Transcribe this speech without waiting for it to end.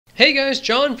Hey guys,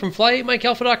 John from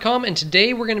Fly8MikeAlpha.com, and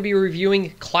today we're going to be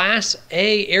reviewing Class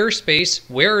A airspace,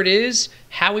 where it is,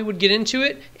 how we would get into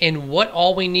it, and what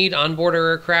all we need on board our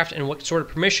aircraft and what sort of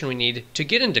permission we need to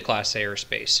get into Class A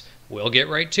airspace. We'll get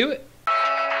right to it.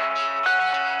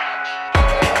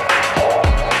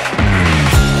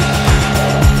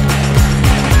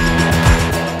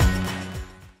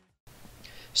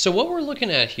 So what we're looking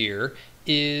at here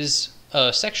is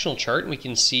a sectional chart, and we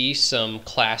can see some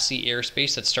Class C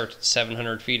airspace that starts at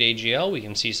 700 feet AGL. We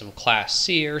can see some Class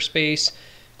C airspace,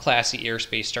 Class C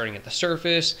airspace starting at the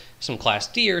surface, some Class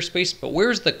D airspace, but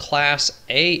where's the Class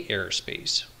A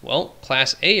airspace? Well,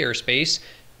 Class A airspace,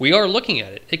 we are looking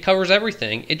at it. It covers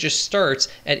everything. It just starts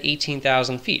at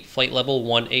 18,000 feet, flight level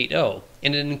 180,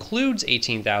 and it includes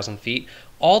 18,000 feet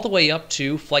all the way up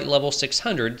to flight level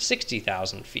 600,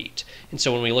 60,000 feet. And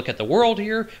so when we look at the world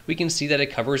here, we can see that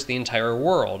it covers the entire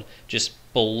world. Just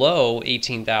below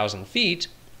 18,000 feet,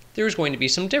 there's going to be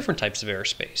some different types of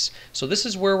airspace. So this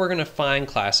is where we're going to find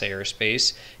Class A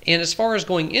airspace. And as far as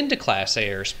going into Class A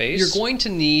airspace, you're going to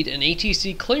need an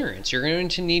ATC clearance. You're going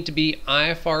to need to be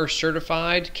IFR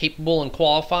certified, capable, and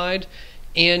qualified.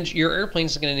 And your airplane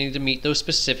is going to need to meet those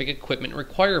specific equipment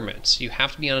requirements. You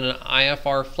have to be on an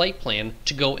IFR flight plan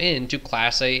to go into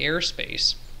Class A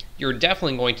airspace. You're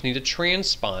definitely going to need a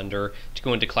transponder to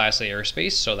go into Class A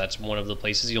airspace, so that's one of the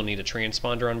places you'll need a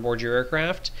transponder on board your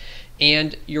aircraft.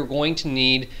 And you're going to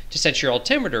need to set your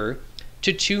altimeter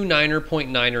to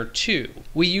 29.9 or 2.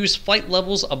 We use flight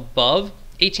levels above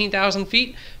 18,000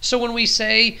 feet, so when we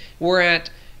say we're at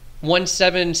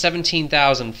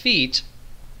 17,000 feet,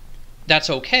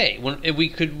 that's okay.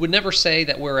 We would never say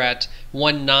that we're at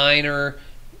 19 or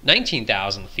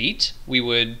 19,000 feet. We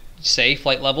would say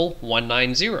flight level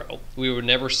 190. We would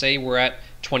never say we're at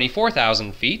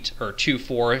 24,000 feet or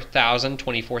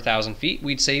 24,000 feet.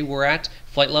 We'd say we're at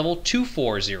flight level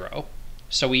 240.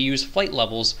 So we use flight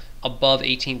levels above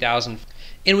 18,000 feet.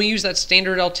 And we use that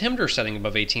standard altimeter setting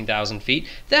above 18,000 feet.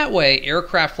 That way,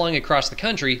 aircraft flying across the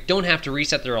country don't have to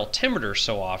reset their altimeter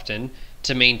so often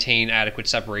to maintain adequate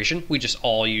separation. We just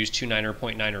all use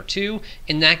 29.9 or 2,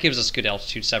 and that gives us good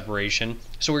altitude separation.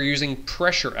 So we're using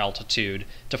pressure altitude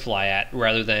to fly at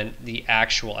rather than the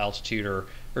actual altitude or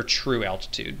true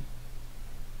altitude.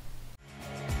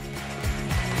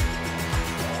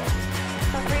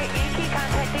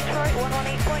 Contact Detroit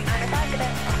 118.95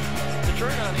 today.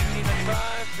 Detroit on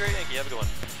 1895. Great, thank you. Have a good one.